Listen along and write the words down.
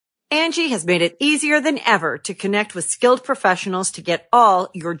Angie has made it easier than ever to connect with skilled professionals to get all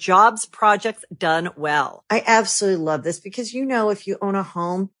your jobs projects done well. I absolutely love this because, if you own a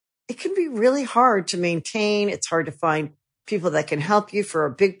home, it can be really hard to maintain. It's hard to find people that can help you for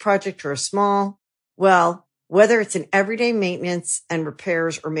a big project or a small. Well, whether it's in everyday maintenance and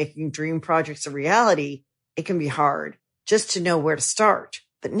repairs or making dream projects a reality, it can be hard just to know where to start.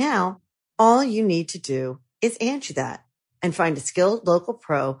 But now all you need to do is Angie that and find a skilled local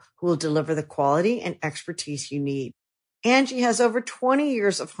pro who will deliver the quality and expertise you need. Angie has over 20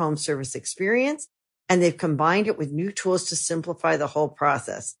 years of home service experience, and they've combined it with new tools to simplify the whole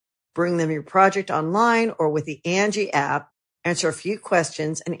process. Bring them your project online or with the Angie app, answer a few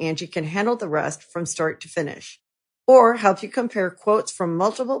questions, and Angie can handle the rest from start to finish. Or help you compare quotes from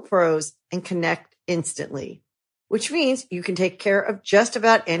multiple pros and connect instantly, which means you can take care of just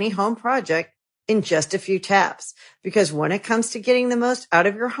about any home project in just a few taps. Because when it comes to getting the most out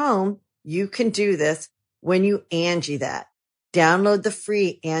of your home, you can do this when you Angie that. Download the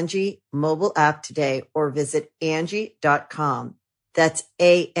free Angie mobile app today or visit Angie.com. That's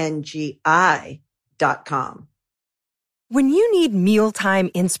ANGI.com. When you need mealtime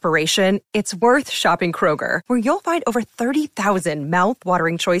inspiration, it's worth shopping Kroger, where you'll find over 30,000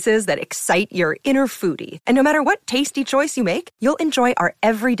 mouth-watering choices that excite your inner foodie. And no matter what tasty choice you make, you'll enjoy our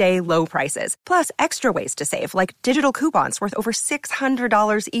everyday low prices, plus extra ways to save, like digital coupons worth over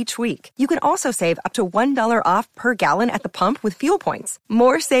 $600 each week. You can also save up to $1 off per gallon at the pump with fuel points.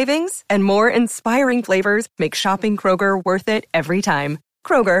 More savings and more inspiring flavors make shopping Kroger worth it every time.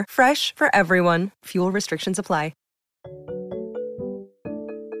 Kroger, fresh for everyone. Fuel restrictions apply.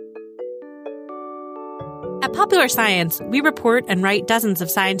 At Popular Science, we report and write dozens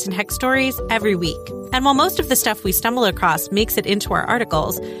of science and tech stories every week. And while most of the stuff we stumble across makes it into our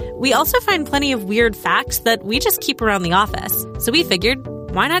articles, we also find plenty of weird facts that we just keep around the office. So we figured,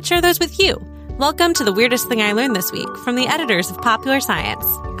 why not share those with you? Welcome to The Weirdest Thing I Learned This Week from the editors of Popular Science.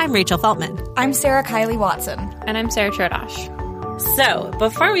 I'm Rachel Feltman. I'm Sarah Kiley Watson. And I'm Sarah Trodosh. So,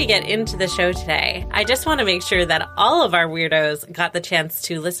 before we get into the show today, I just want to make sure that all of our weirdos got the chance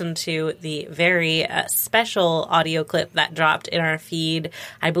to listen to the very special audio clip that dropped in our feed,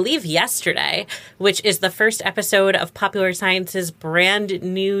 I believe yesterday, which is the first episode of Popular Science's brand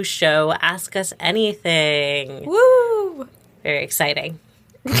new show, Ask Us Anything. Woo! Very exciting.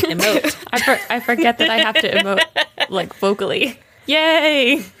 Emote. I forget that I have to emote, vocally.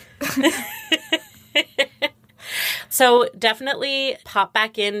 Yay! So definitely pop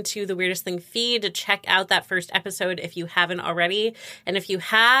back into the Weirdest Thing feed to check out that first episode if you haven't already. And if you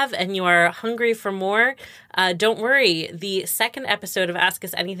have and you are hungry for more, don't worry. The second episode of Ask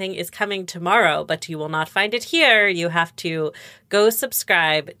Us Anything is coming tomorrow, but you will not find it here. You have to go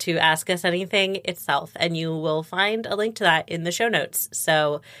subscribe to Ask Us Anything itself, and you will find a link to that in the show notes.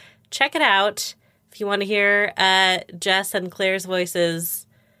 So check it out if you want to hear Jess and Claire's voices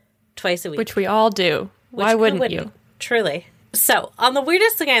twice a week. Which we all do. Why wouldn't you? Truly. So, on the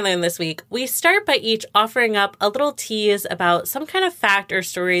Weirdest Thing I Learned this week, we start by each offering up a little tease about some kind of fact or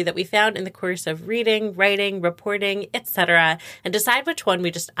story that we found in the course of reading, writing, reporting, etc., and decide which one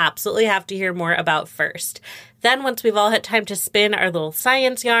we just absolutely have to hear more about first. Then, once we've all had time to spin our little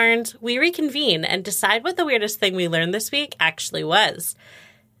science yarns, we reconvene and decide what the weirdest thing we learned this week actually was.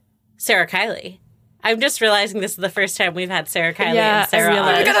 Sarah Kiley. I'm just realizing this is the first time we've had Sarah Kiley and Sarah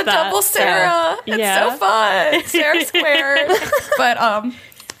on. We got a double Sarah. So, it's so fun. Sarah squared. But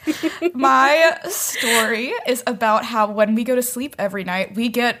my story is about how when we go to sleep every night, we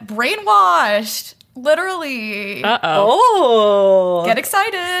get brainwashed. Literally. Uh-oh. Get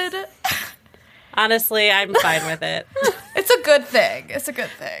excited. Honestly, I'm fine with it. It's a good thing. It's a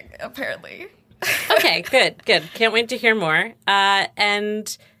good thing, apparently. Okay, good. Can't wait to hear more.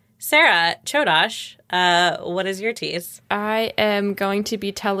 And Sarah Chodosh, what is your tease? I am going to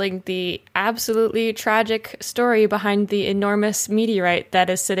be telling the absolutely tragic story behind the enormous meteorite that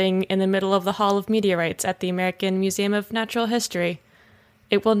is sitting in the middle of the Hall of Meteorites at the American Museum of Natural History.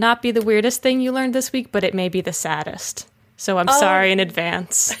 It will not be the weirdest thing you learned this week, but it may be the saddest. So I'm sorry in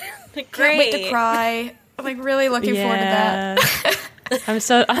advance. Can't wait to cry. I'm really looking forward to that. I'm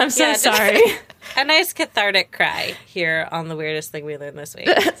so sorry. A nice cathartic cry here on the Weirdest Thing We Learned this week.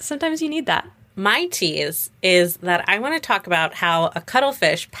 Sometimes you need that. My tease is that I want to talk about how a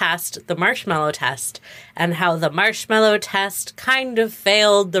cuttlefish passed the marshmallow test and how the marshmallow test kind of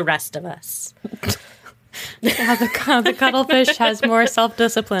failed the rest of us. How the cuttlefish has more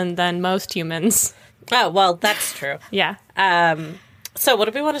self-discipline than most humans. Oh, well, that's true. Yeah. So what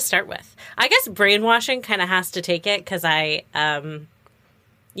do we want to start with? I guess brainwashing kind of has to take it because I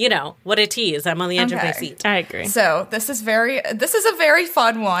You know, what a tease. I'm on the edge of my seat. I agree. So this is a very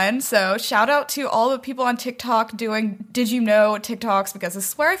fun one. So shout out to all the people on TikTok doing Did You Know TikToks, because this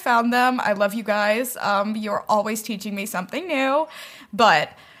is where I found them. I love you guys. You're always teaching me something new.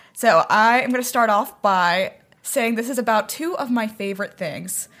 But so I am going to start off by saying this is about two of my favorite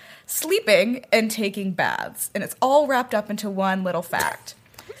things: sleeping and taking baths. And it's all wrapped up into one little fact.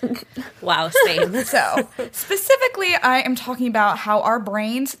 Wow, same. So, specifically, I am talking about how our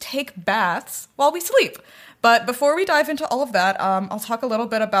brains take baths while we sleep. But before we dive into all of that, I'll talk a little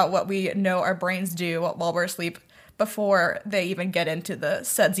bit about what we know our brains do while we're asleep before they even get into the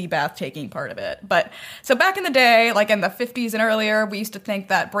sudsy bath taking part of it. But so back in the day, like in the 50s and earlier, we used to think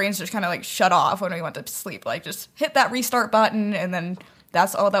that brains just kind of like shut off when we went to sleep. Like just hit that restart button and then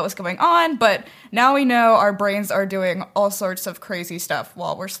that's all that was going on. But now we know our brains are doing all sorts of crazy stuff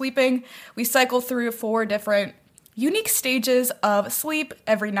while we're sleeping. We cycle through 4 different unique stages of sleep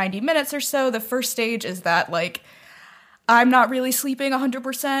every 90 minutes or so. The first stage is that, like, I'm not really sleeping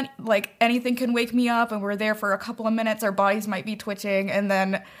 100%. Like, anything can wake me up, and we're there for a couple of minutes. Our bodies might be twitching, and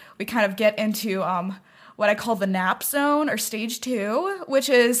then we kind of get into what I call the nap zone, or stage 2, which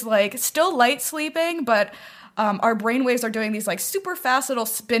is, like, still light sleeping, but our brain waves are doing these like super fast little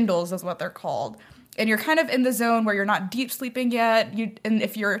spindles is what they're called. And you're kind of in the zone where you're not deep sleeping yet. And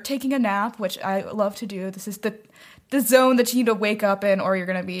if you're taking a nap, which I love to do, this is the zone that you need to wake up in, or you're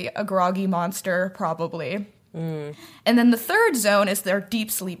going to be a groggy monster probably. And then the third zone is their deep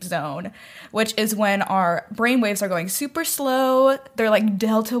sleep zone, which is when our brain waves are going super slow. They're like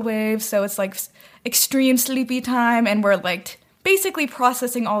delta waves, so it's like extreme sleepy time, and we're like basically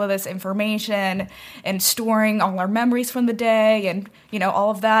processing all of this information and storing all our memories from the day and, you know,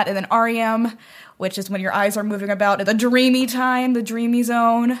 all of that. And then REM, which is when your eyes are moving about at the dreamy time, the dreamy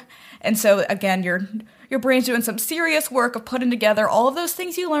zone. And so, again, your brain's doing some serious work of putting together all of those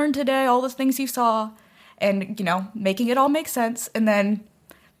things you learned today, all the things you saw, and, you know, making it all make sense. And then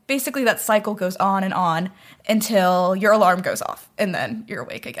basically that cycle goes on until your alarm goes off, and then you're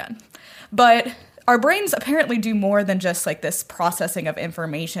awake again. But our brains apparently do more than just like this processing of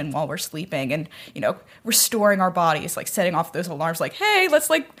information while we're sleeping and, you know, restoring our bodies, like setting off those alarms like, hey, let's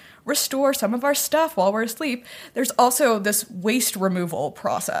like restore some of our stuff while we're asleep. There's also this waste removal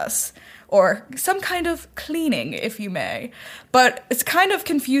process, or some kind of cleaning, if you may. But it's kind of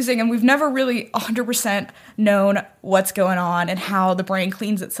confusing, and we've never really 100% known what's going on and how the brain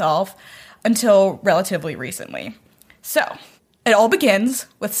cleans itself until relatively recently. So it all begins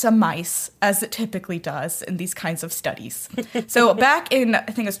with some mice, as it typically does in these kinds of studies. So back in, I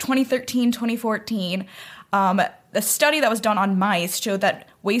think it was 2013, 2014, the study that was done on mice showed that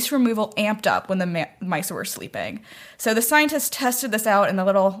waste removal amped up when the mice were sleeping. So the scientists tested this out in the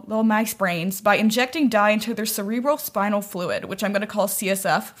little mice brains by injecting dye into their cerebral spinal fluid, which I'm going to call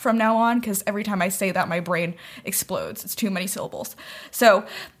CSF from now on, because every time I say that, my brain explodes. It's too many syllables. So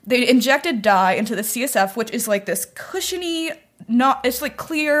they injected dye into the CSF, which is like this cushiony, it's like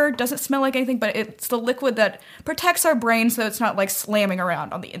clear, doesn't smell like anything, but it's the liquid that protects our brain so it's not like slamming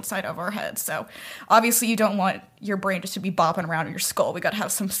around on the inside of our heads. So obviously you don't want your brain just to be bopping around in your skull. We got to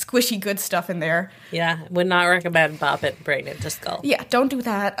have some squishy good stuff in there. Yeah, would not recommend bopping brain into skull. Yeah, don't do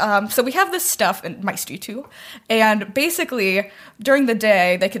that. So we have this stuff, and mice do too. And basically, during the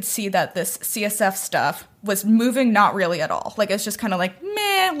day, they could see that this CSF stuff was moving not really at all. Like, it's just kind of like,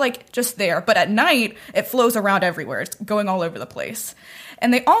 meh, like, just there. But at night, it flows around everywhere. It's going all over the place.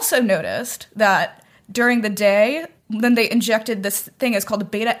 And they also noticed that during the day, then they injected this thing is called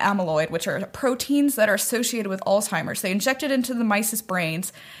beta amyloid, which are proteins that are associated with Alzheimer's. They injected into the mice's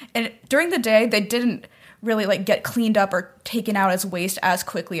brains, and during the day, they didn't really like get cleaned up or taken out as waste as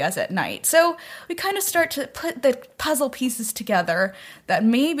quickly as at night. So we kind of start to put the puzzle pieces together that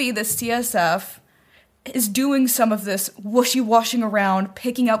maybe the CSF is doing some of this washing around,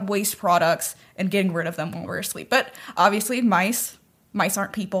 picking up waste products and getting rid of them when we're asleep. But obviously mice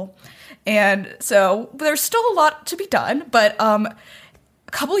aren't people. And so there's still a lot to be done, but a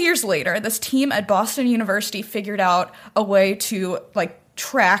couple years later, this team at Boston University figured out a way to like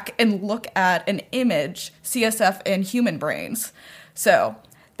track and look at and image CSF in human brains. So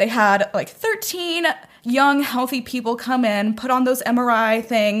they had like 13 young, healthy people come in, put on those MRI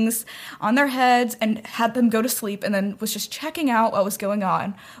things on their heads, and had them go to sleep, and then was just checking out what was going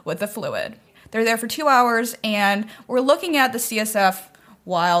on with the fluid. They're there for 2 hours, and we're looking at the CSF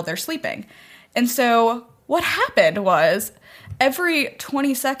while they're sleeping. And so what happened was every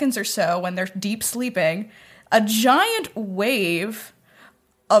 20 seconds or so when they're deep sleeping, a giant wave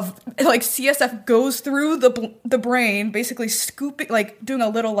of like CSF goes through the brain, basically scooping, like doing a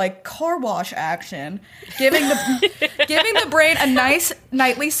little like car wash action, giving the brain a nice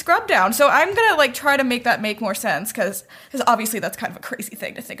nightly scrub down. So I'm gonna like try to make that make more sense, because obviously that's kind of a crazy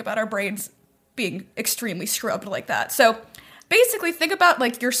thing to think about, our brains being extremely scrubbed like that. So basically think about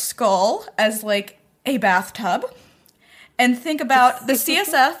like your skull as like a bathtub, and think about the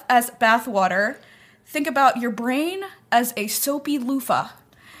CSF as bath water. Think about your brain as a soapy loofah,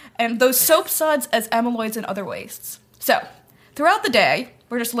 and those soap suds as amyloids and other wastes. So, throughout the day,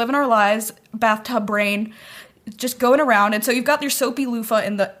 we're just living our lives, bathtub brain, just going around. And so you've got your soapy loofah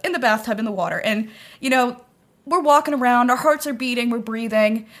in the bathtub, in the water. And, you know, we're walking around, our hearts are beating, we're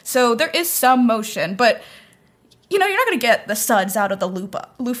breathing. So there is some motion, but, you know, you're not going to get the suds out of the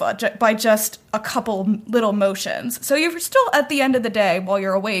loofah by just a couple little motions. So you're still, at the end of the day, while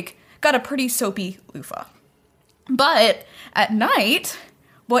you're awake, got a pretty soapy loofah. But at night,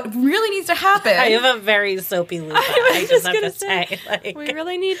 what really needs to happen... I have a very soapy loofah, I just have to say. Like... We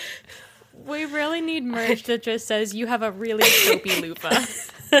really need merch that just says, you have a really soapy loofah.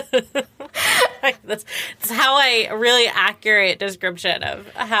 That's a really accurate description of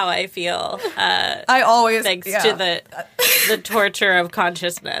how I feel. I always... Thanks to the torture of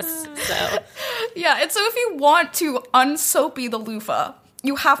consciousness. So yeah, and so if you want to unsoapy the loofah,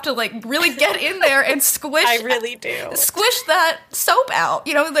 you have to, like, really get in there and squish... I really do. Squish that soap out.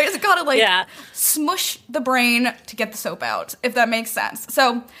 You know, there's got to, like, smush the brain to get the soap out, if that makes sense.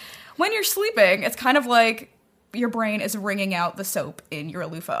 So, when you're sleeping, it's kind of like your brain is wringing out the soap in your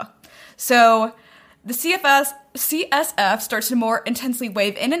loofah. So, the CSF starts to more intensely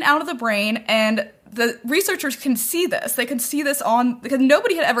wave in and out of the brain, and the researchers can see this. They can see this because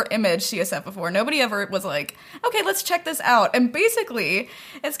nobody had ever imaged CSF before. Nobody ever was like, okay, let's check this out. And basically,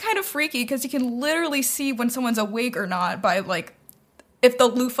 it's kind of freaky because you can literally see when someone's awake or not by, like, if the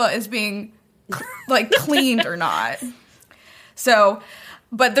loofah is being, like, cleaned or not. So,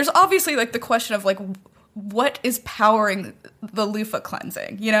 but there's obviously, like, the question of, like, what is powering the loofah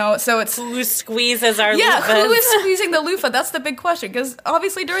cleansing, you know? So it's... Who squeezes our loofahs? Yeah, who is squeezing the loofah? That's the big question, because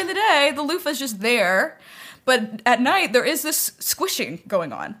obviously during the day, the loofah's just there, but at night, there is this squishing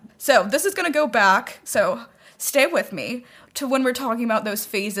going on. So this is going to go back, so stay with me, to when we're talking about those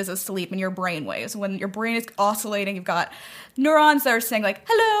phases of sleep in your brain waves. When your brain is oscillating, you've got neurons that are saying, like,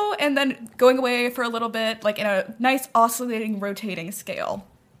 hello, and then going away for a little bit, like in a nice oscillating, rotating scale.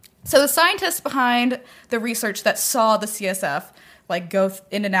 So the scientists behind the research that saw the CSF like go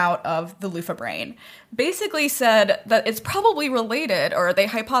in and out of the loofah brain basically said that it's probably related, or they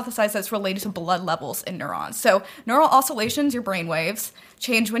hypothesized that it's related to blood levels in neurons. So neural oscillations, your brain waves,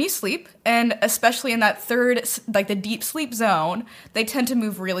 change when you sleep, and especially in that third, like the deep sleep zone, they tend to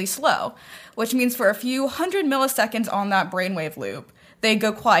move really slow, which means for a few 100 milliseconds on that brainwave loop, they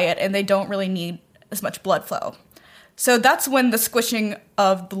go quiet and they don't really need as much blood flow. So that's when the squishing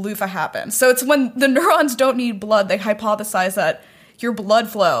of the loofah happens. So it's when the neurons don't need blood, they hypothesize that your blood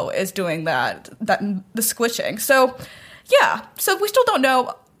flow is doing the squishing. So, yeah. So we still don't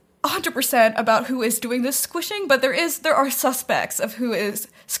know 100% about who is doing this squishing, but there are suspects of who is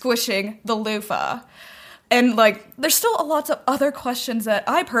squishing the loofah. And, like, there's still lots of other questions that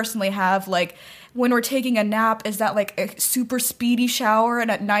I personally have, like, when we're taking a nap, is that, like, a super speedy shower? And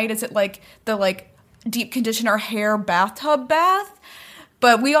at night, is it, like, the, like, deep condition our hair bathtub bath?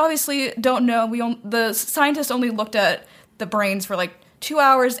 But we obviously don't know. The scientists only looked at the brains for like 2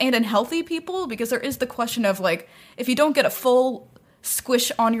 hours, and in healthy people, because there is the question of like, if you don't get a full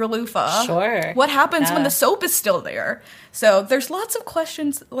squish on your loofah, what happens when the soap is still there? So there's lots of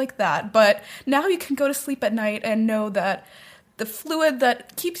questions like that. But now you can go to sleep at night and know that the fluid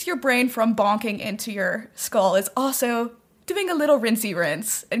that keeps your brain from bonking into your skull is also doing a little rinsey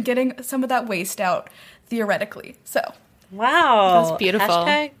rinse and getting some of that waste out, theoretically. So, wow, that's beautiful.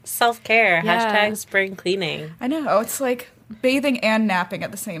 Hashtag self-care. Yeah. Hashtag spring cleaning. I know, it's like bathing and napping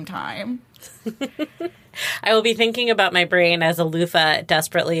at the same time. I will be thinking about my brain as a loofah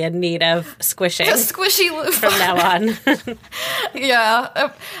desperately in need of squishing. A squishy loofah. From now on.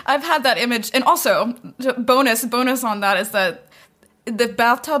 Yeah, I've had that image. And also, bonus on that is that the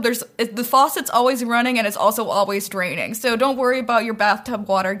bathtub, the faucet's always running and it's also always draining. So don't worry about your bathtub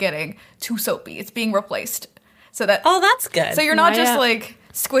water getting too soapy. It's being replaced. Oh, that's good. So you're not just like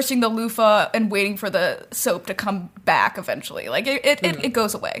squishing the loofah and waiting for the soap to come back eventually. Like it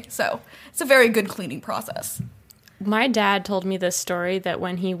goes away. So it's a very good cleaning process. My dad told me this story that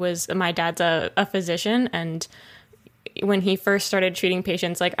my dad's a physician, and when he first started treating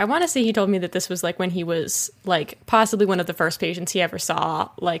patients, like, I want to say he told me that this was like when he was like possibly one of the first patients he ever saw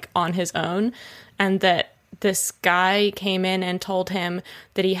like on his own, and that this guy came in and told him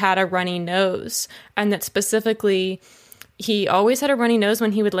that he had a runny nose, and that specifically he always had a runny nose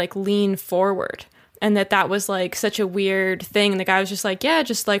when he would like lean forward, and that was like such a weird thing. And the guy was just like, yeah,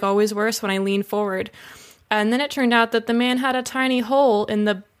 just like always worse when I lean forward. And then it turned out that the man had a tiny hole in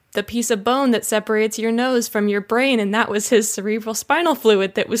the piece of bone that separates your nose from your brain, and that was his cerebral spinal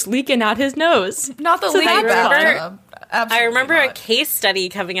fluid that was leaking out his nose. Not the leak bathtub. I remember a case study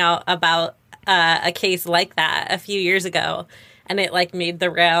coming out about a case like that a few years ago, and it like made the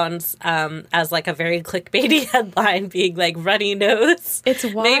rounds as like a very clickbaity headline, being like runny nose. It's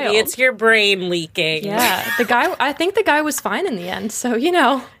wild. Maybe it's your brain leaking. Yeah, I think the guy was fine in the end. So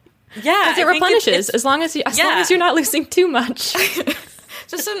yeah, because it replenishes as long as you're not losing too much.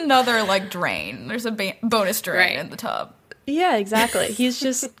 Just another like drain. There's a bonus drain in the tub. Yeah, exactly. He's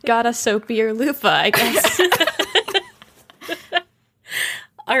just got a soapier loofah, I guess.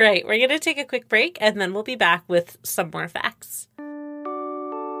 All right, we're going to take a quick break, and then we'll be back with some more facts.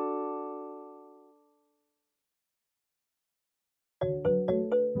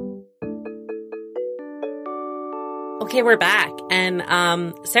 Okay, we're back. And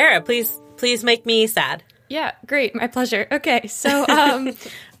Sarah, please make me sad. Yeah, great. My pleasure. Okay, so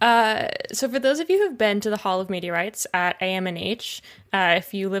so for those of you who've been to the Hall of Meteorites at AMNH,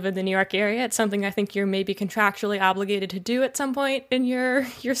 if you live in the New York area, it's something I think you're maybe contractually obligated to do at some point in your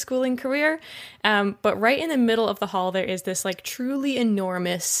schooling career. But right in the middle of the hall, there is this like truly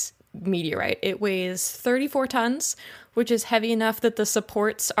enormous meteorite. It weighs 34 tons, which is heavy enough that the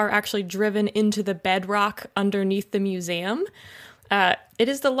supports are actually driven into the bedrock underneath the museum. It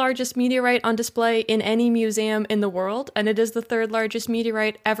is the largest meteorite on display in any museum in the world, and it is the third largest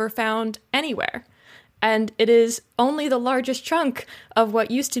meteorite ever found anywhere. And it is only the largest chunk of what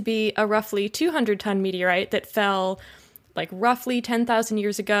used to be a roughly 200-ton meteorite that fell like roughly 10,000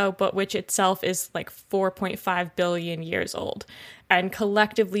 years ago, but which itself is like 4.5 billion years old. And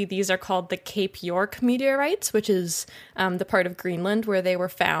collectively, these are called the Cape York meteorites, which is the part of Greenland where they were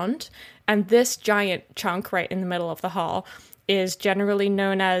found. And this giant chunk right in the middle of the hall is generally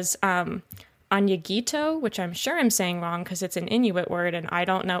known as Anyagito, which I'm sure I'm saying wrong because it's an Inuit word and I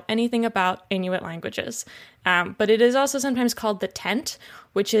don't know anything about Inuit languages. But it is also sometimes called the tent,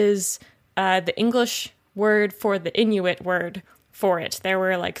 which is the English word for the Inuit word for it. There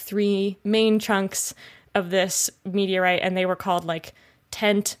were like 3 main chunks of this meteorite, and they were called like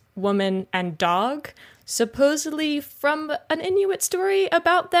tent, woman, and dog, supposedly from an Inuit story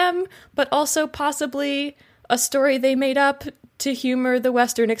about them, but also possibly a story they made up to humor the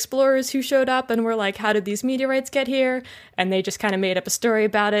Western explorers who showed up and were like, how did these meteorites get here? And they just kind of made up a story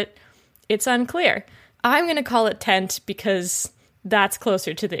about it. It's unclear. I'm going to call it tent because that's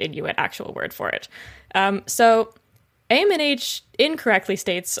closer to the Inuit actual word for it. So AMNH incorrectly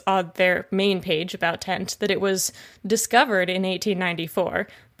states on their main page about tent that it was discovered in 1894,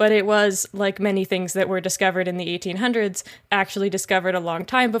 but it was, like many things that were discovered in the 1800s, actually discovered a long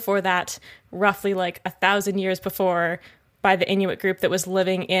time before that, roughly like 1,000 years before, by the Inuit group that was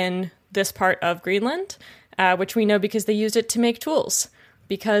living in this part of Greenland, which we know because they used it to make tools.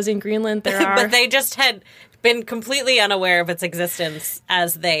 Because in Greenland there are... But they just had been completely unaware of its existence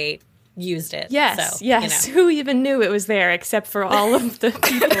as they used it. Yes, so, yes. You know. Who even knew it was there except for all of the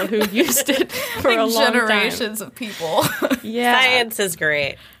people who used it for a long generations time. Of people. Yeah. Science is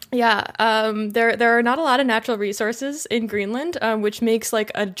great. Yeah, there are not a lot of natural resources in Greenland, which makes like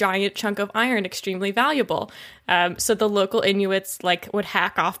a giant chunk of iron extremely valuable. So the local Inuits like would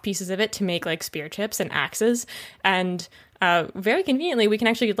hack off pieces of it to make like spear tips and axes, and very conveniently we can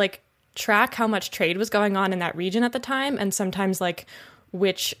actually like track how much trade was going on in that region at the time, and sometimes like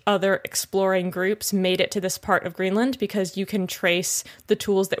which other exploring groups made it to this part of Greenland, because you can trace the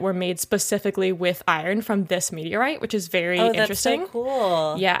tools that were made specifically with iron from this meteorite, which is very interesting. That's so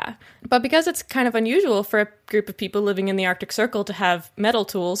cool. Yeah. But because it's kind of unusual for a group of people living in the Arctic Circle to have metal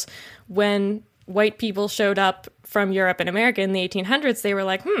tools, when white people showed up from Europe and America in the 1800s, they were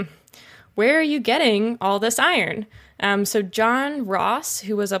like, where are you getting all this iron? So John Ross,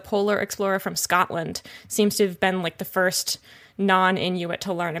 who was a polar explorer from Scotland, seems to have been like the first non-Inuit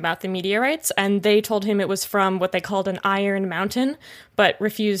to learn about the meteorites, and they told him it was from what they called an iron mountain, but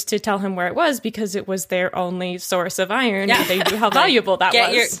refused to tell him where it was because it was their only source of iron. Yeah. They knew how valuable that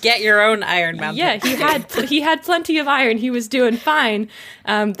was. Get your own iron mountain. Yeah, he had plenty of iron. He was doing fine.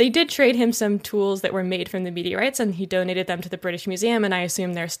 They did trade him some tools that were made from the meteorites, and he donated them to the British Museum, and I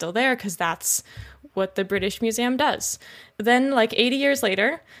assume they're still there because that's what the British Museum does. Then, like 80 years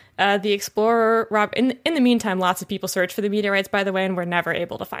later, the explorer in the meantime, lots of people searched for the meteorites, by the way, and were never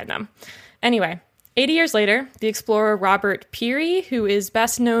able to find them. Anyway, 80 years later, the explorer Robert Peary, who is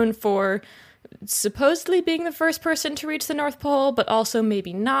best known for supposedly being the first person to reach the North Pole, but also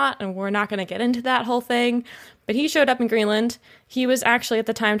maybe not, and we're not going to get into that whole thing. But he showed up in Greenland. He was actually at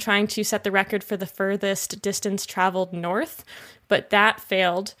the time trying to set the record for the furthest distance traveled north, but that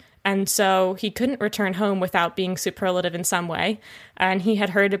failed. And so he couldn't return home without being superlative in some way. And he had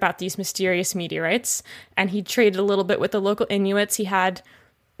heard about these mysterious meteorites, and he traded a little bit with the local Inuits. He had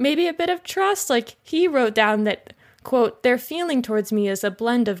maybe a bit of trust. Like, he wrote down that, quote, "Their feeling towards me is a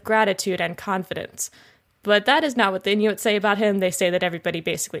blend of gratitude and confidence." But that is not what the Inuit say about him. They say that everybody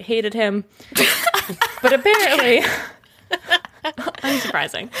basically hated him. But apparently,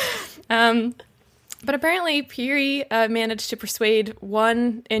 unsurprising. But apparently, Peary managed to persuade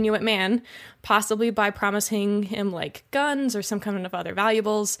one Inuit man, possibly by promising him, like, guns or some kind of other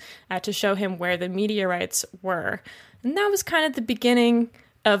valuables, to show him where the meteorites were. And that was kind of the beginning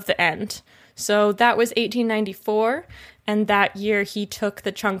of the end. So that was 1894, and that year he took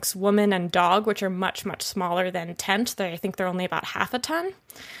the chunks woman and dog, which are much, much smaller than tent. I think they're only about half a ton.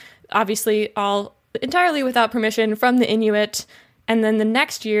 Obviously, all entirely without permission from the Inuit. And then the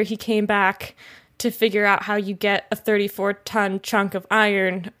next year he came back to figure out how you get a 34-ton chunk of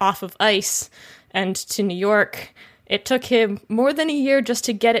iron off of ice and to New York. It took him more than a year just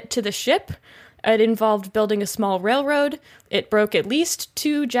to get it to the ship. It involved building a small railroad. It broke at least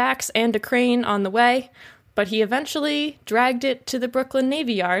 2 jacks and a crane on the way, but he eventually dragged it to the Brooklyn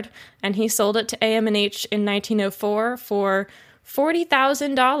Navy Yard, and he sold it to AM&H in 1904 for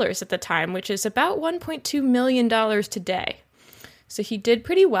 $40,000 at the time, which is about $1.2 million today. So he did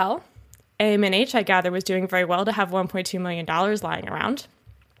pretty well. AM&H, I gather, was doing very well to have $1.2 million lying around.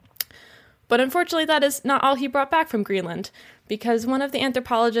 But unfortunately, that is not all he brought back from Greenland, because one of the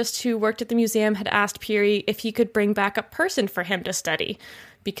anthropologists who worked at the museum had asked Peary if he could bring back a person for him to study,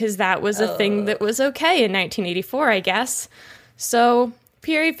 because that was a thing that was okay in 1984, I guess. So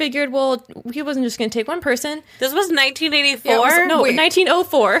Peary figured, well, he wasn't just going to take one person. This was 1984? Yeah, no, wait.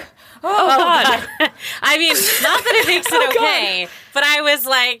 1904. Oh, God. I mean, not that it makes it okay, but I was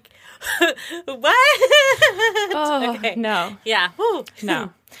like, what? Oh, okay. No. Yeah. Whew.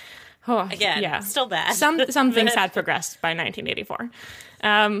 No. Oh, Again, yeah. still bad. Some things had progressed by 1984.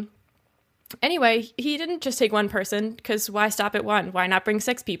 Anyway, he didn't just take one person, because why stop at one? Why not bring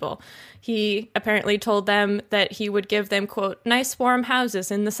 6 people? He apparently told them that he would give them, quote, nice warm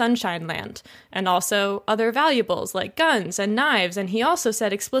houses in the Sunshine Land, and also other valuables like guns and knives. And he also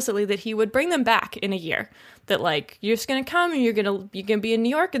said explicitly that he would bring them back in a year. That, like, you're just going to come and you're going to be in New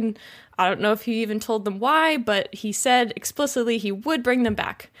York. And I don't know if he even told them why, but he said explicitly he would bring them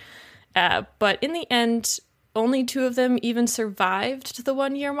back. But in the end, only 2 of them even survived the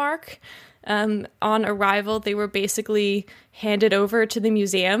 1-year mark. On arrival, they were basically handed over to the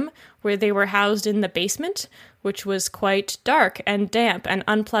museum, where they were housed in the basement, which was quite dark and damp and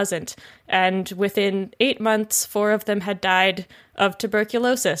unpleasant. And within 8 months, 4 of them had died of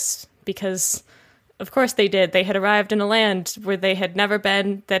tuberculosis, because, of course they did. They had arrived in a land where they had never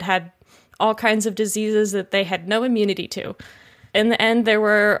been, that had all kinds of diseases that they had no immunity to. In the end, there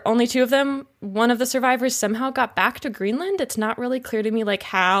were only 2 of them. One of the survivors somehow got back to Greenland. It's not really clear to me, like,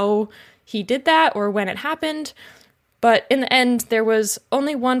 how he did that or when it happened. But in the end, there was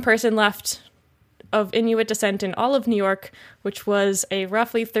only one person left of Inuit descent in all of New York, which was a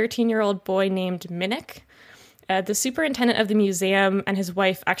roughly 13-year-old boy named Minnick. The superintendent of the museum and his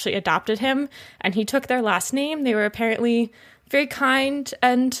wife actually adopted him, and he took their last name. They were apparently very kind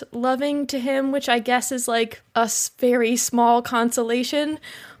and loving to him, which I guess is like a very small consolation.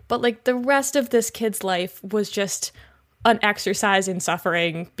 But like the rest of this kid's life was just an exercise in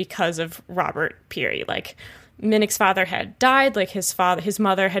suffering because of Robert Peary. Like, Minnick's father had died. Like, his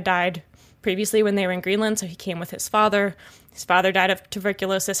mother had died previously when they were in Greenland, so he came with his father. His father died of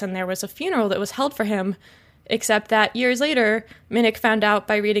tuberculosis, and there was a funeral that was held for him, except that years later, Minnick found out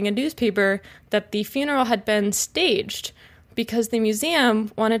by reading a newspaper that the funeral had been staged because the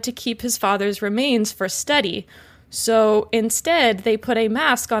museum wanted to keep his father's remains for study. So instead, they put a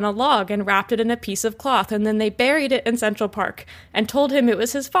mask on a log and wrapped it in a piece of cloth, and then they buried it in Central Park and told him it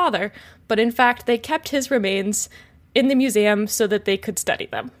was his father. But in fact, they kept his remains in the museum so that they could study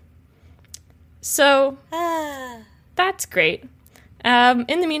them. So that's great. In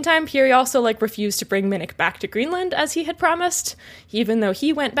the meantime, Peary also refused to bring Minnick back to Greenland as he had promised, even though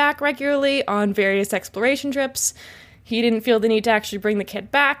he went back regularly on various exploration trips. He didn't feel the need to actually bring the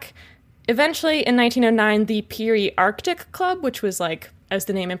kid back. Eventually, in 1909, the Peary Arctic Club, which was, as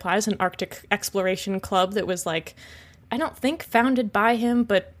the name implies, an Arctic exploration club that was, I don't think founded by him,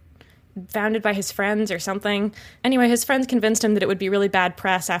 but founded by his friends or something. Anyway, his friends convinced him that it would be really bad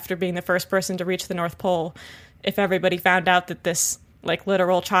press after being the first person to reach the North Pole if everybody found out that this like,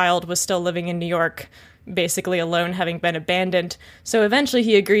 literal child was still living in New York, basically alone, having been abandoned. So eventually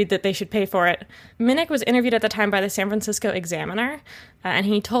he agreed that they should pay for it. Minnick was interviewed at the time by the San Francisco Examiner, and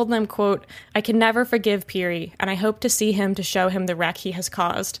he told them, quote, "I can never forgive Peary, and I hope to see him to show him the wreck he has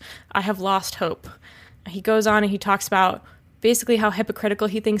caused. I have lost hope." He goes on and he talks about basically how hypocritical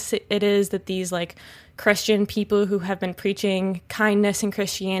he thinks it is that these, like, Christian people who have been preaching kindness and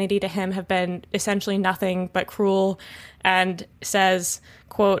Christianity to him have been essentially nothing but cruel, and says,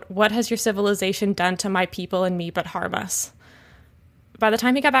 quote, "What has your civilization done to my people and me but harm us?" By the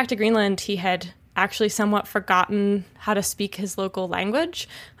time he got back to Greenland, he had actually somewhat forgotten how to speak his local language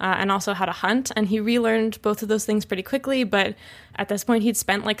and also how to hunt, and he relearned both of those things pretty quickly, but at this point he'd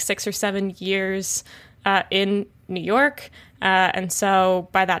spent like 6 or 7 years in New York, and so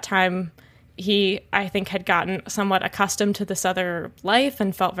by that time he, I think, had gotten somewhat accustomed to this other life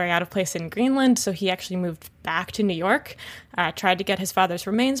and felt very out of place in Greenland, so he actually moved back to New York, tried to get his father's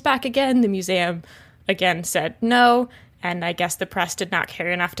remains back again. The museum, again, said no, and I guess the press did not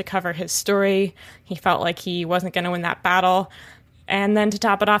care enough to cover his story. He felt like he wasn't going to win that battle. And then to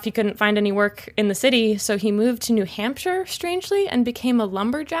top it off, he couldn't find any work in the city, so he moved to New Hampshire, strangely, and became a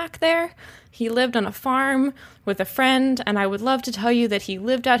lumberjack there. He lived on a farm with a friend, and I would love to tell you that he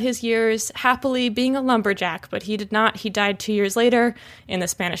lived out his years happily being a lumberjack, but he did not. He died 2 years later in the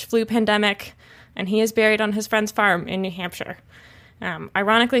Spanish flu pandemic, and he is buried on his friend's farm in New Hampshire.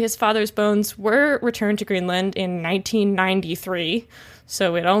 Ironically, his father's bones were returned to Greenland in 1993,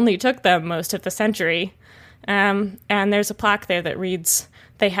 so it only took them most of the century. And there's a plaque there that reads,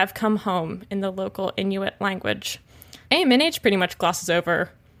 "They have come home," in the local Inuit language. AMNH pretty much glosses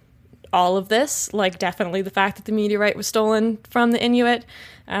over all of this, like definitely the fact that the meteorite was stolen from the Inuit.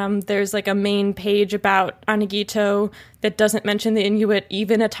 There's like a main page about Anagito that doesn't mention the Inuit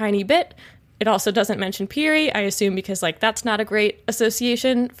even a tiny bit. It also doesn't mention Peary, I assume because like that's not a great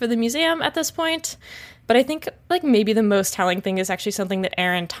association for the museum at this point. But I think like maybe the most telling thing is actually something that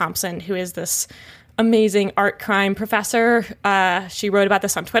Erin Thompson, who is this amazing art crime professor, she wrote about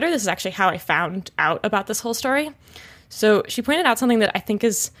this on Twitter. This is actually how I found out about this whole story. So she pointed out something that I think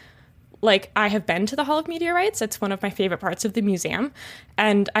is, like, I have been to the Hall of Meteorites. It's one of my favorite parts of the museum.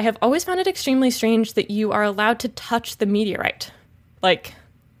 And I have always found it extremely strange that you are allowed to touch the meteorite. Like,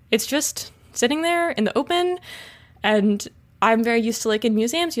 it's just sitting there in the open, and I'm very used to, like, in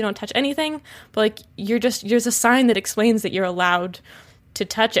museums, you don't touch anything, but, like, there's a sign that explains that you're allowed to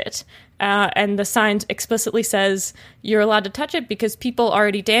touch it. And the sign explicitly says you're allowed to touch it because people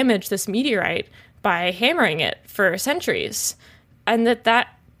already damaged this meteorite by hammering it for centuries. And that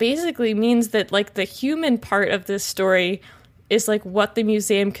basically means that, like, the human part of this story is, like, what the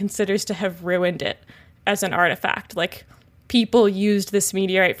museum considers to have ruined it as an artifact. Like, people used this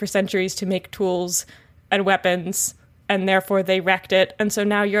meteorite for centuries to make tools and weapons, and therefore they wrecked it, and so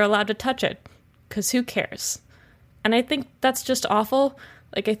now you're allowed to touch it, because who cares? And I think that's just awful.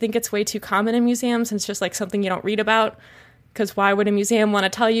 Like, I think it's way too common in museums, and it's just, like, something you don't read about, because why would a museum want to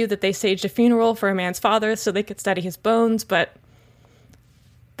tell you that they staged a funeral for a man's father so they could study his bones? But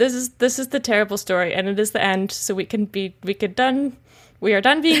this is the terrible story, and it is the end, so we are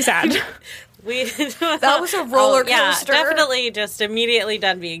done being sad. That was a roller coaster. Yeah, definitely just immediately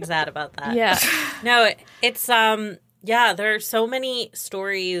done being sad about that. Yeah. No, it's there are so many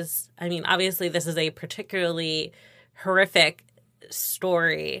stories. I mean, obviously this is a particularly horrific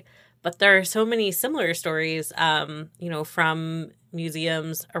story, but there are so many similar stories from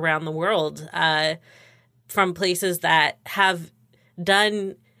museums around the world, from places that have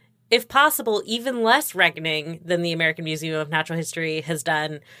done, if possible, even less reckoning than the American Museum of Natural History has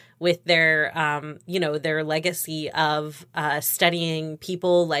done with their, their legacy of studying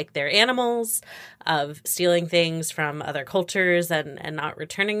people like their animals, of stealing things from other cultures and not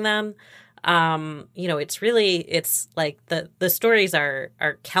returning them. It's like the stories are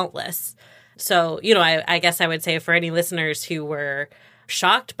countless. So, I guess I would say for any listeners who were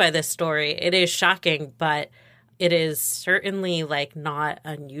shocked by this story, it is shocking, but it is certainly, like, not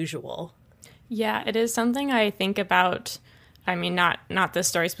unusual. Yeah, it is something I think about. I mean, not this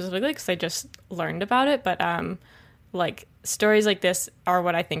story specifically, because I just learned about it, but like, stories like this are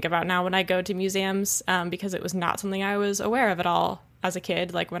what I think about now when I go to museums, because it was not something I was aware of at all as a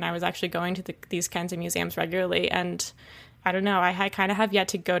kid, like when I was actually going to these kinds of museums regularly. And I don't know, I kind of have yet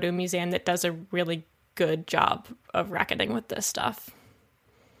to go to a museum that does a really good job of reckoning with this stuff.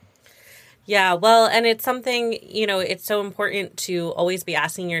 Yeah, well, and it's something, it's so important to always be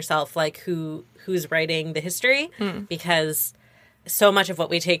asking yourself, like, who's writing the history, because so much of what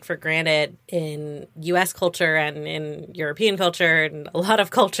we take for granted in U.S. culture and in European culture and a lot of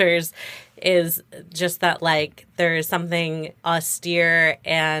cultures is just that, like, there is something austere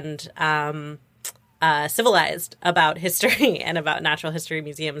and civilized about history and about natural history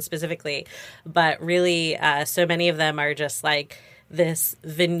museums specifically. But really, so many of them are just, like, this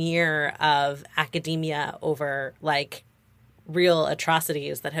veneer of academia over, like, real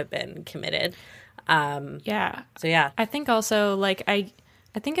atrocities that have been committed. So yeah, I think also, like, I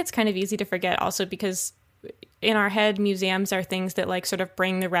think it's kind of easy to forget also because in our head, museums are things that, like, sort of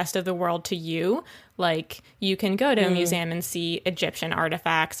bring the rest of the world to you. Like, you can go to a museum and see Egyptian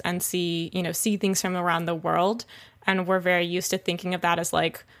artifacts and see things from around the world, and we're very used to thinking of that as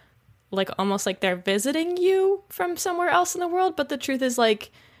like almost like they're visiting you from somewhere else in the world. But the truth is,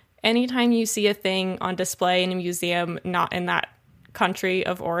 like, anytime you see a thing on display in a museum not in that country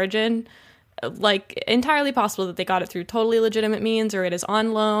of origin, like, entirely possible that they got it through totally legitimate means, or it is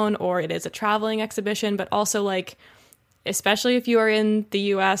on loan, or it is a traveling exhibition. But also, like, especially if you are in the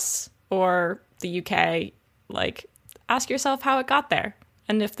US or the UK, like, ask yourself how it got there,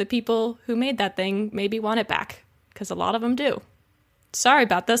 and if the people who made that thing maybe want it back, because a lot of them do. Sorry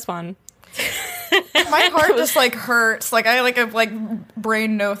about this one. My heart just, like, hurts. Like, I, like, have, like,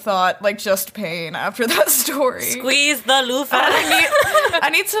 brain no thought, like, just pain after that story. Squeeze the loofah. I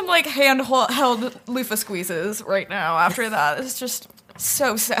need some, like, hand-held loofah squeezes right now after that. It's just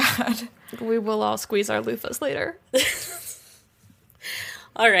so sad. We will all squeeze our loofahs later.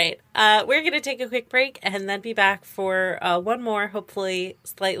 All right. We're going to take a quick break and then be back for one more, hopefully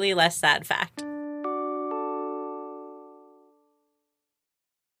slightly less sad fact.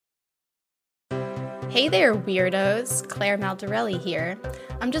 Hey there, weirdos. Claire Maldarelli here.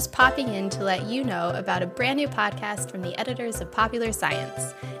 I'm just popping in to let you know about a brand new podcast from the editors of Popular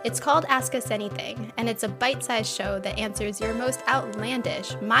Science. It's called Ask Us Anything, and it's a bite-sized show that answers your most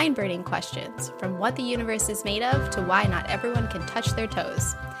outlandish, mind-burning questions, from what the universe is made of to why not everyone can touch their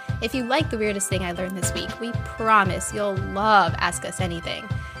toes. If you like the weirdest thing I learned this week, we promise you'll love Ask Us Anything,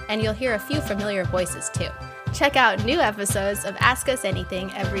 and you'll hear a few familiar voices too. Check out new episodes of Ask Us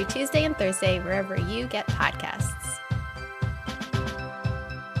Anything every Tuesday and Thursday wherever you get podcasts.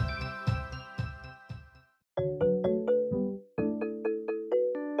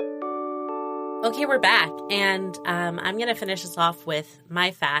 Okay, we're back, and I'm going to finish this off with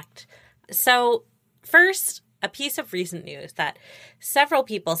my fact. So first, a piece of recent news that several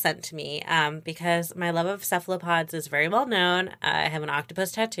people sent to me because my love of cephalopods is very well known. I have an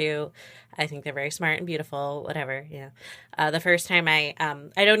octopus tattoo. I think they're very smart and beautiful, whatever, the first time I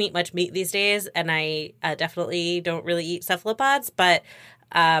don't eat much meat these days, and I definitely don't really eat cephalopods, but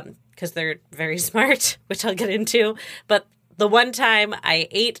because they're very smart, which I'll get into. But the one time I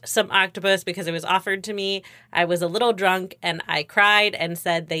ate some octopus because it was offered to me, I was a little drunk and I cried and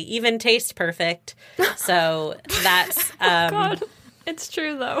said they even taste perfect. So that's God, it's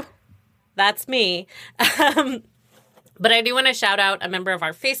true though. That's me. But I do want to shout out a member of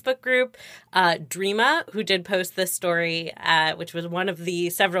our Facebook group, Dreama, who did post this story, which was one of the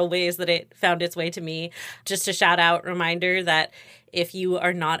several ways that it found its way to me. Just a shout out reminder that if you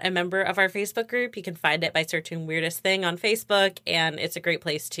are not a member of our Facebook group, you can find it by searching Weirdest Thing on Facebook, and it's a great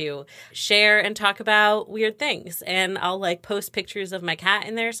place to share and talk about weird things. And I'll, like, post pictures of my cat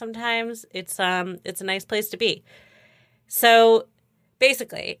in there sometimes. It's a nice place to be. So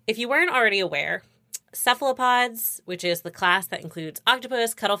basically, if you weren't already aware, cephalopods, which is the class that includes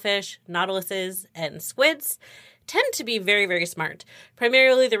octopus, cuttlefish, nautiluses, and squids, tend to be very, very smart.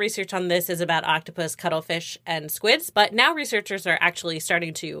 Primarily, the research on this is about octopus, cuttlefish, and squids, but now researchers are actually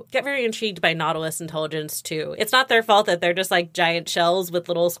starting to get very intrigued by nautilus intelligence, too. It's not their fault that they're just, like, giant shells with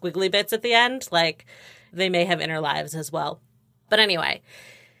little squiggly bits at the end. Like, they may have inner lives as well. But anyway,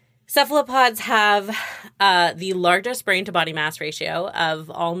 cephalopods have the largest brain-to-body mass ratio of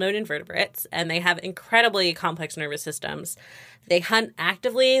all known invertebrates, and they have incredibly complex nervous systems. They hunt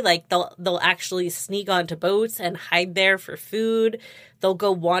actively, like they'll actually sneak onto boats and hide there for food. They'll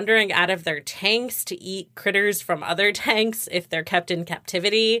go wandering out of their tanks to eat critters from other tanks if they're kept in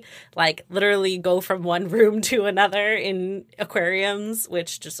captivity, like literally go from one room to another in aquariums,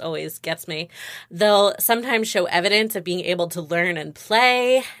 which just always gets me. They'll sometimes show evidence of being able to learn and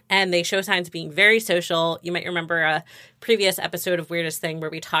play, and they show signs of being very social. You might remember a previous episode of Weirdest Thing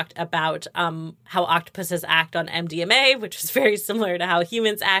where we talked about how octopuses act on MDMA, which is very similar to how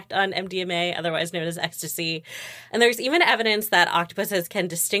humans act on MDMA, otherwise known as ecstasy. And there's even evidence that octopuses can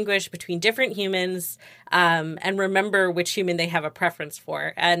distinguish between different humans and remember which human they have a preference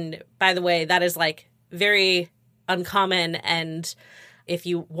for. And by the way, that is, like, very uncommon and If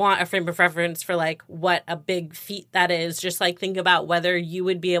you want a frame of reference for like what a big feat that is, just like think about whether you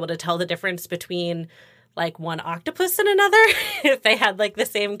would be able to tell the difference between like one octopus and another if they had like the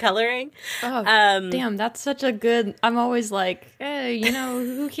same coloring. Oh, damn, that's such a good, I'm always like, hey, you know,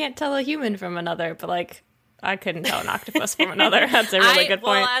 who can't tell a human from another? But like, I couldn't tell an octopus from another. That's a really good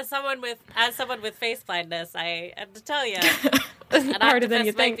point. Well, as someone with face blindness, I have to tell you, an harder than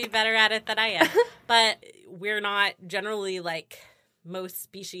you octopus might think. be better at it than I am. But we're not generally like, most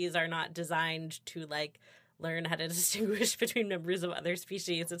species are not designed to like learn how to distinguish between members of other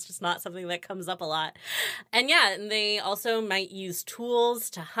species. It's just not something that comes up a lot. And yeah, and they also might use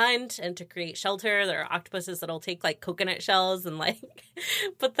tools to hunt and to create shelter. There are octopuses that'll take like coconut shells and like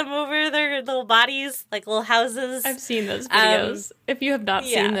put them over their little bodies, like little houses. I've seen those videos. If you have not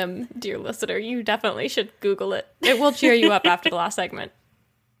seen them, dear listener, you definitely should Google it. It will cheer you up after the last segment.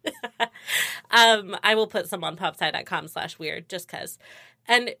 I will put some on popsci.com/weird just because.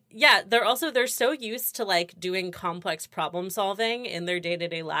 And yeah, they're so used to like doing complex problem solving in their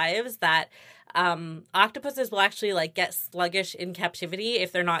day-to-day lives that octopuses will actually like get sluggish in captivity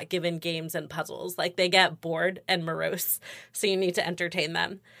if they're not given games and puzzles. Like they get bored and morose, so you need to entertain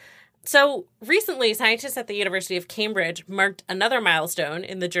them. So recently, scientists at the University of Cambridge marked another milestone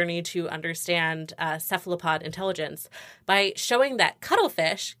in the journey to understand cephalopod intelligence by showing that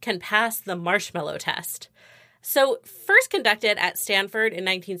cuttlefish can pass the marshmallow test. So first conducted at Stanford in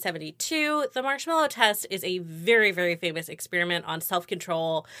 1972, the marshmallow test is a very, very famous experiment on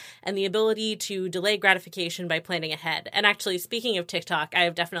self-control and the ability to delay gratification by planning ahead. And actually, speaking of TikTok, I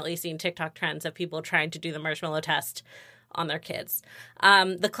have definitely seen TikTok trends of people trying to do the marshmallow test on their kids.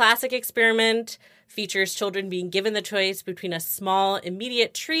 The classic experiment features children being given the choice between a small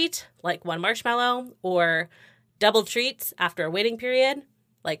immediate treat, like one marshmallow, or double treats after a waiting period,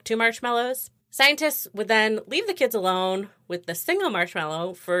 like 2 marshmallows. Scientists would then leave the kids alone with the single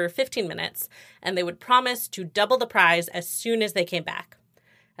marshmallow for 15 minutes, and they would promise to double the prize as soon as they came back.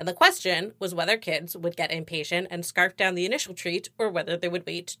 And the question was whether kids would get impatient and scarf down the initial treat or whether they would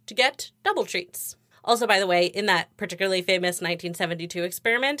wait to get double treats. Also, by the way, in that particularly famous 1972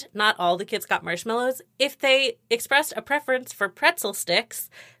 experiment, not all the kids got marshmallows. If they expressed a preference for pretzel sticks,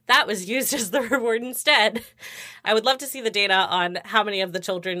 that was used as the reward instead. I would love to see the data on how many of the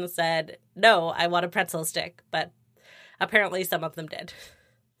children said, no, I want a pretzel stick, but apparently some of them did.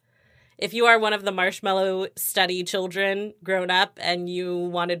 If you are one of the marshmallow study children grown up and you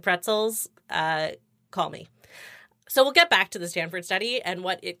wanted pretzels, call me. So we'll get back to the Stanford study and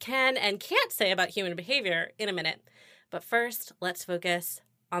what it can and can't say about human behavior in a minute. But first, let's focus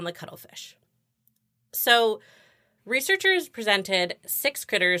on the cuttlefish. So researchers presented 6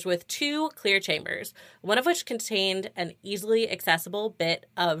 critters with 2 clear chambers, one of which contained an easily accessible bit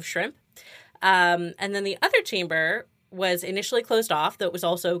of shrimp. And then the other chamber was initially closed off, though it was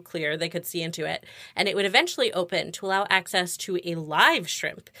also clear they could see into it, and it would eventually open to allow access to a live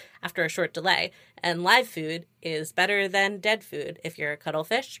shrimp after a short delay. And live food is better than dead food if you're a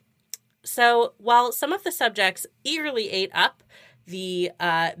cuttlefish. So while some of the subjects eagerly ate up the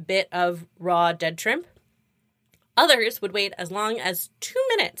bit of raw dead shrimp, others would wait as long as 2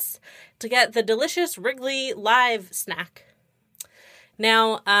 minutes to get the delicious Wrigley live snack.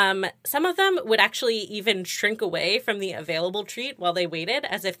 Now, some of them would actually even shrink away from the available treat while they waited,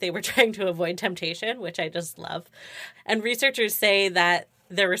 as if they were trying to avoid temptation, which I just love. And researchers say that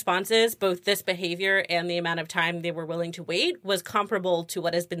their responses, both this behavior and the amount of time they were willing to wait, was comparable to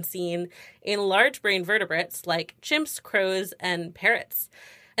what has been seen in large brain vertebrates like chimps, crows, and parrots.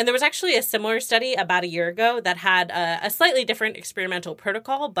 And there was actually a similar study about a year ago that had a slightly different experimental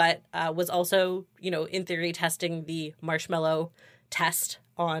protocol, but was also, in theory, testing the marshmallow test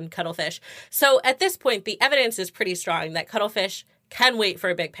on cuttlefish. So at this point, the evidence is pretty strong that cuttlefish can wait for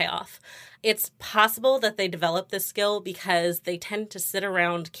a big payoff. It's possible that they develop this skill because they tend to sit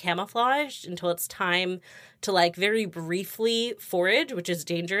around camouflaged until it's time to very briefly forage, which is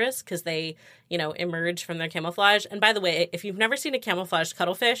dangerous because they, emerge from their camouflage. And by the way, if you've never seen a camouflaged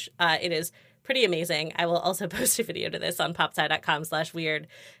cuttlefish, it is pretty amazing. I will also post a video to this on popsci.com/weird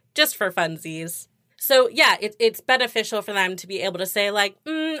just for funsies. So yeah, it's beneficial for them to be able to say I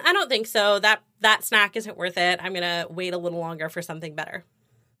don't think so. That snack isn't worth it. I'm going to wait a little longer for something better.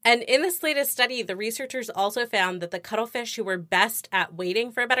 And in this latest study, the researchers also found that the cuttlefish who were best at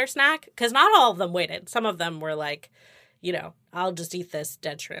waiting for a better snack, because not all of them waited. Some of them were I'll just eat this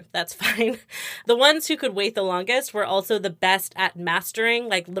dead shrimp. That's fine. The ones who could wait the longest were also the best at mastering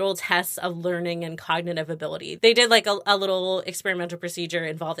little tests of learning and cognitive ability. They did a little experimental procedure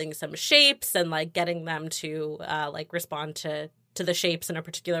involving some shapes and getting them to respond to to the shapes in a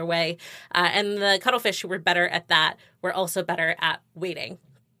particular way. And the cuttlefish who were better at that were also better at waiting.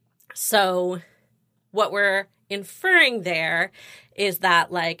 So what we're inferring there is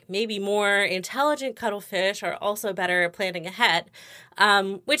that like maybe more intelligent cuttlefish are also better at planning ahead,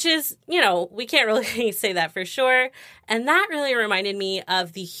 which is, we can't really say that for sure. And that really reminded me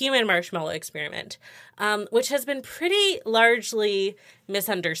of the human marshmallow experiment, which has been pretty largely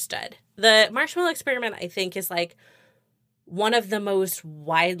misunderstood. The marshmallow experiment, I think, is like one of the most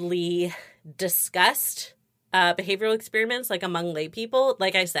widely discussed behavioral experiments, like among lay people.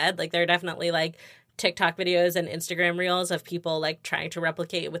 Like I said, like there are definitely like TikTok videos and Instagram reels of people like trying to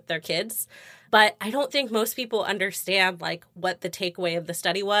replicate with their kids. But I don't think most people understand like what the takeaway of the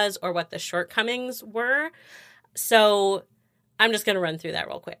study was or what the shortcomings were. So I'm just going to run through that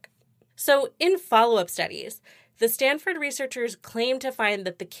real quick. So in follow-up studies, the Stanford researchers claimed to find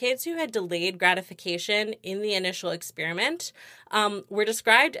that the kids who had delayed gratification in the initial experiment were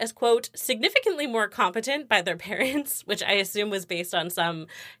described as, quote, significantly more competent by their parents, which I assume was based on some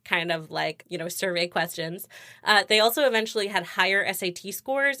kind of like, survey questions. They also eventually had higher SAT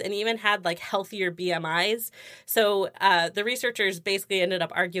scores and even had like healthier BMIs. So the researchers basically ended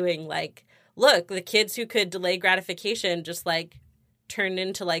up arguing like, look, the kids who could delay gratification just like turned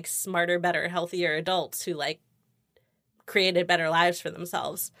into like smarter, better, healthier adults who like created better lives for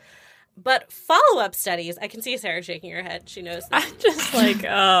themselves. But follow-up studies, I can see Sarah shaking her head. She knows that. I'm just like,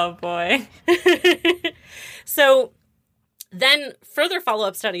 oh boy. So then further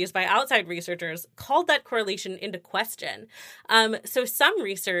follow-up studies by outside researchers called that correlation into question. So some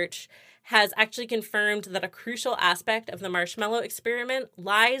research has actually confirmed that a crucial aspect of the marshmallow experiment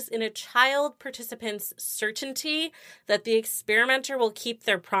lies in a child participant's certainty that the experimenter will keep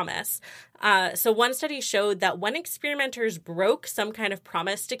their promise. So one study showed that when experimenters broke some kind of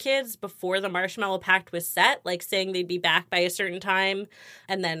promise to kids before the marshmallow pact was set, like saying they'd be back by a certain time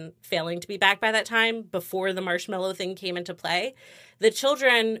and then failing to be back by that time before the marshmallow thing came into play, the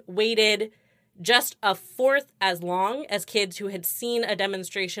children waited just a fourth as long as kids who had seen a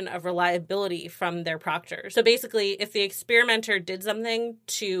demonstration of reliability from their proctor. So basically, if the experimenter did something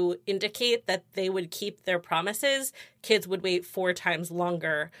to indicate that they would keep their promises, kids would wait 4 times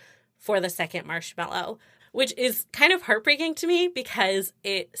longer for the second marshmallow, which is kind of heartbreaking to me because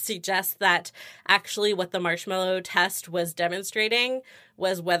it suggests that actually what the marshmallow test was demonstrating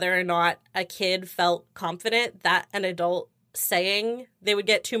was whether or not a kid felt confident that an adult saying they would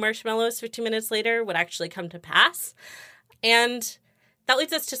get 2 marshmallows 15 minutes later would actually come to pass. And that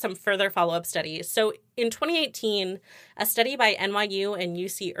leads us to some further follow-up studies. So in 2018, a study by NYU and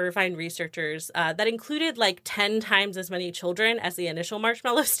UC Irvine researchers that included like 10 times as many children as the initial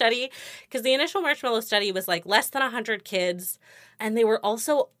marshmallow study, because the initial marshmallow study was like less than 100 kids, and they were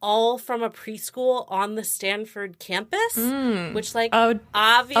also all from a preschool on the Stanford campus, which like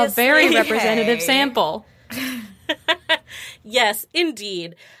obviously... A very representative sample. Yes,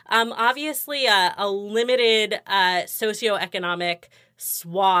 indeed. Obviously, a limited socioeconomic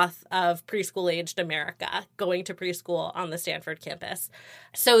swath of preschool-aged America going to preschool on the Stanford campus.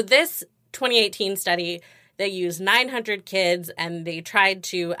 So this 2018 study, they used 900 kids and they tried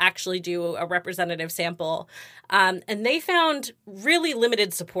to actually do a representative sample. And they found really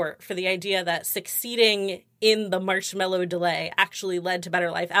limited support for the idea that succeeding in the marshmallow delay actually led to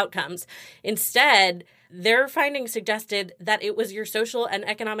better life outcomes. Instead, their findings suggested that it was your social and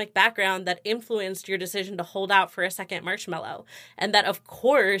economic background that influenced your decision to hold out for a second marshmallow. And that, of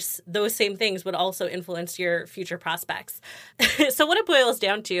course, those same things would also influence your future prospects. So what it boils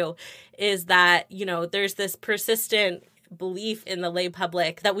down to is that, there's this persistent belief in the lay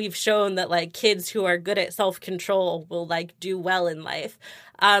public that we've shown that like kids who are good at self-control will like do well in life.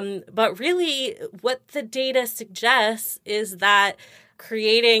 But really what the data suggests is that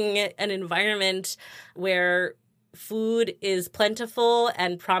creating an environment where food is plentiful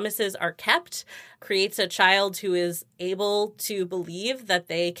and promises are kept creates a child who is able to believe that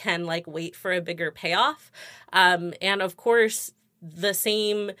they can like wait for a bigger payoff. And of course, the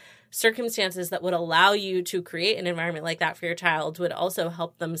same circumstances that would allow you to create an environment like that for your child would also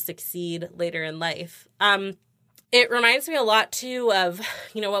help them succeed later in life. It reminds me a lot too of,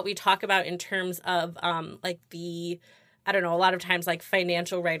 what we talk about in terms of a lot of times like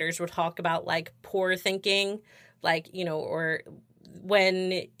financial writers would talk about like poor thinking, or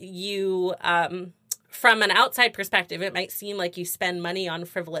when you, from an outside perspective, it might seem like you spend money on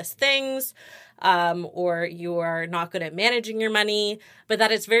frivolous things, or you are not good at managing your money, but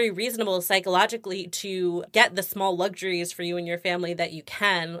that it's very reasonable psychologically to get the small luxuries for you and your family that you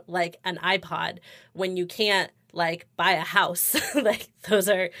can, like an iPod, when you can't like buy a house. Like those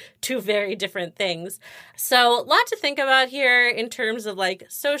are two very different things. So a lot to think about here in terms of like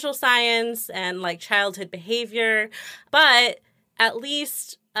social science and like childhood behavior. But at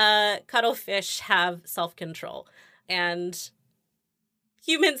least cuttlefish have self-control. And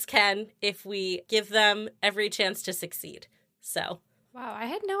humans can if we give them every chance to succeed. So. Wow, I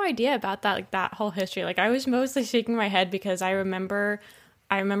had no idea about that, like that whole history. Like I was mostly shaking my head because I remember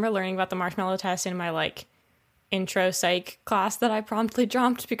learning about the marshmallow test in my like intro psych class that I promptly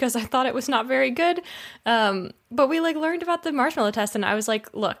dropped because I thought it was not very good. But we like learned about the marshmallow test and I was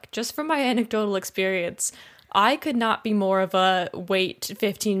like, look, just from my anecdotal experience, I could not be more of a wait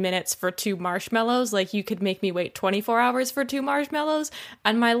 15 minutes for 2 marshmallows. Like you could make me wait 24 hours for 2 marshmallows.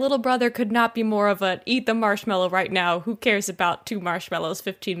 And my little brother could not be more of a eat the marshmallow right now. Who cares about 2 marshmallows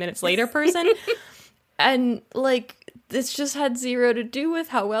 15 minutes later person? And like, this just had zero to do with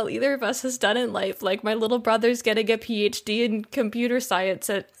how well either of us has done in life. Like my little brother's getting a PhD in computer science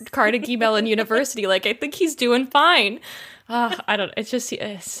at Carnegie Mellon University. Like I think he's doing fine. I don't. It's just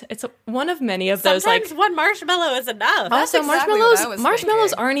it's one of many of those. Sometimes like one marshmallow is enough. Also, exactly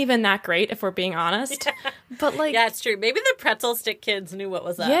marshmallows aren't even that great if we're being honest. Yeah. But like, yeah, it's true. Maybe the pretzel stick kids knew what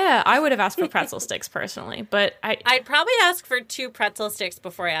was up. Yeah, I would have asked for pretzel sticks personally, but I'd probably ask for 2 pretzel sticks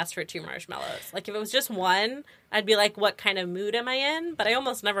before I asked for 2 marshmallows. Like if it was just one, I'd be like, what kind of mood am I in? But I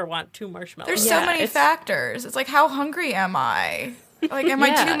almost never want 2 marshmallows. There's so many factors. It's like, how hungry am I? Like, am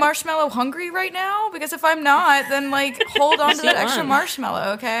I too marshmallow hungry right now? Because if I'm not, then, like, hold on to that extra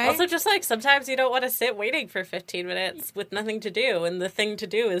marshmallow, okay? Also, just, like, sometimes you don't want to sit waiting for 15 minutes with nothing to do, and the thing to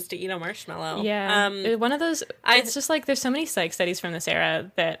do is to eat a marshmallow. Yeah. One of those, it's just, like, there's so many psych studies from this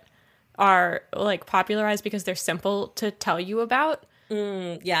era that are, like, popularized because they're simple to tell you about.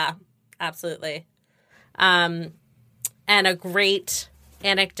 Yeah, absolutely. And a great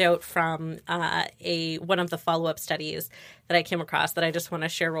anecdote from one of the follow-up studies that I came across that I just want to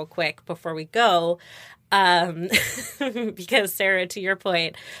share real quick before we go. Because Sarah, to your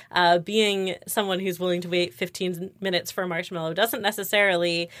point, being someone who's willing to wait 15 minutes for a marshmallow doesn't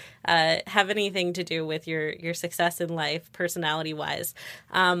necessarily have anything to do with your success in life, personality-wise.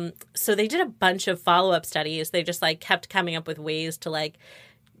 So they did a bunch of follow-up studies. They just like kept coming up with ways to like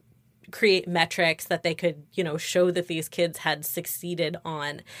create metrics that they could, show that these kids had succeeded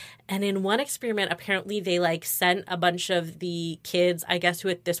on. And in one experiment, apparently they like sent a bunch of the kids, I guess, who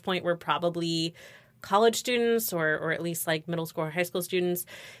at this point were probably college students or at least like middle school or high school students.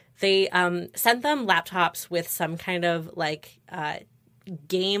 They sent them laptops with some kind of like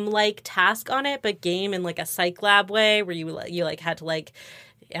game-like task on it, but game in like a psych lab way where you like had to like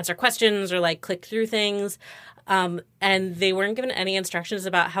answer questions or like click through things. And they weren't given any instructions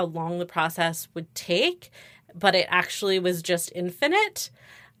about how long the process would take, but it actually was just infinite.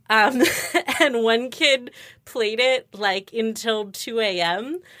 And one kid played it like until 2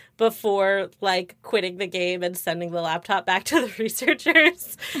 a.m. before like quitting the game and sending the laptop back to the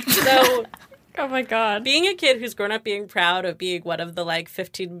researchers. So oh my God. Being a kid who's grown up being proud of being one of the like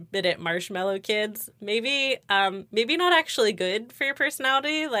 15-minute marshmallow kids, maybe not actually good for your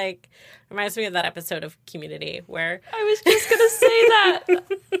personality. Like reminds me of that episode of Community where I was just gonna say that.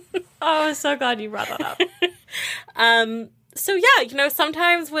 Oh, I'm so glad you brought that up. So yeah,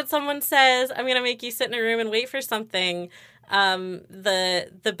 sometimes when someone says, I'm gonna make you sit in a room and wait for something,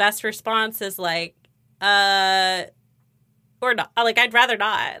 the best response is like, or not. Like, I'd rather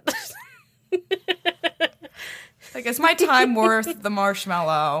not. Like, is my time worth the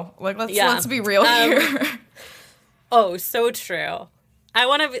marshmallow? Like, let's be real here. Oh, so true. I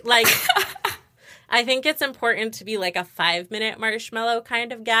want to be like, I think it's important to be like a 5-minute marshmallow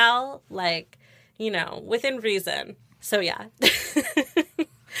kind of gal, like, within reason. So yeah.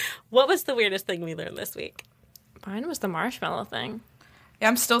 What was the weirdest thing we learned this week? Mine was the marshmallow thing. Yeah,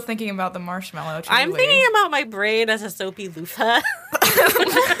 I'm still thinking about the marshmallow. Truly. I'm thinking about my brain as a soapy loofah.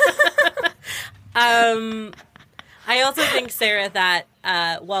 I also think, Sarah, that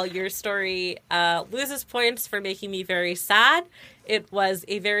while your story loses points for making me very sad, it was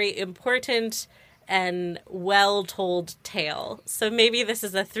a very important and well-told tale. So maybe this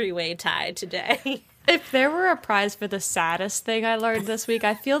is a 3-way tie today. If there were a prize for the saddest thing I learned this week,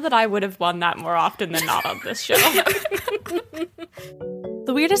 I feel that I would have won that more often than not on this show.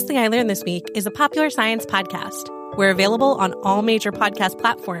 The Weirdest Thing I Learned This Week is a Popular Science podcast. We're available on all major podcast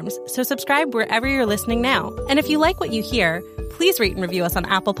platforms, so subscribe wherever you're listening now. And if you like what you hear, please rate and review us on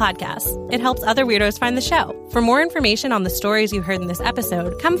Apple Podcasts. It helps other weirdos find the show. For more information on the stories you heard in this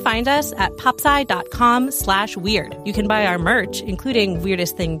episode, come find us at popsci.com/weird. You can buy our merch, including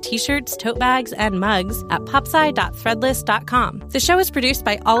Weirdest Thing t-shirts, tote bags, and mugs at popsci.threadless.com. The show is produced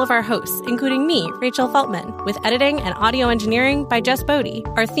by all of our hosts, including me, Rachel Feltman, with editing and audio engineering by Jess Bodie.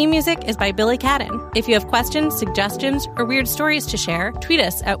 Our theme music is by Billy Cadden. If you have questions, suggestions, or weird stories to share, tweet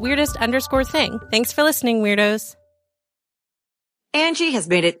us at weirdest_thing. Thanks for listening, weirdos. Angie has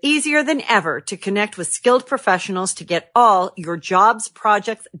made it easier than ever to connect with skilled professionals to get all your jobs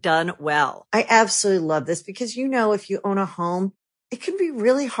projects done well. I absolutely love this because, you know, if you own a home, it can be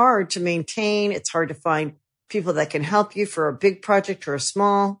really hard to maintain. It's hard to find people that can help you for a big project or a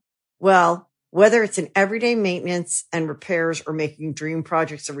small. Well, whether it's in everyday maintenance and repairs or making dream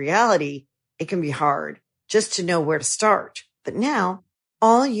projects a reality, it can be hard just to know where to start. But now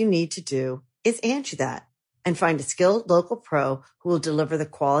all you need to do is Angie that and find a skilled local pro who will deliver the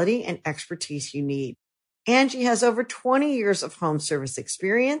quality and expertise you need. Angie has over 20 years of home service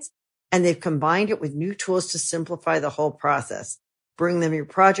experience, and they've combined it with new tools to simplify the whole process. Bring them your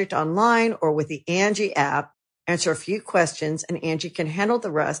project online or with the Angie app, answer a few questions, and Angie can handle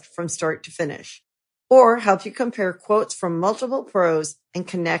the rest from start to finish. Or help you compare quotes from multiple pros and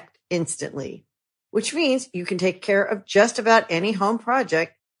connect instantly, which means you can take care of just about any home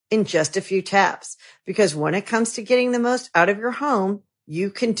project in just a few taps. Because when it comes to getting the most out of your home, you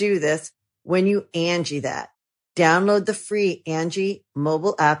can do this when you Angie that. Download the free Angie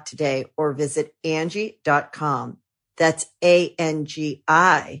mobile app today or visit Angie.com. That's ANGI.com.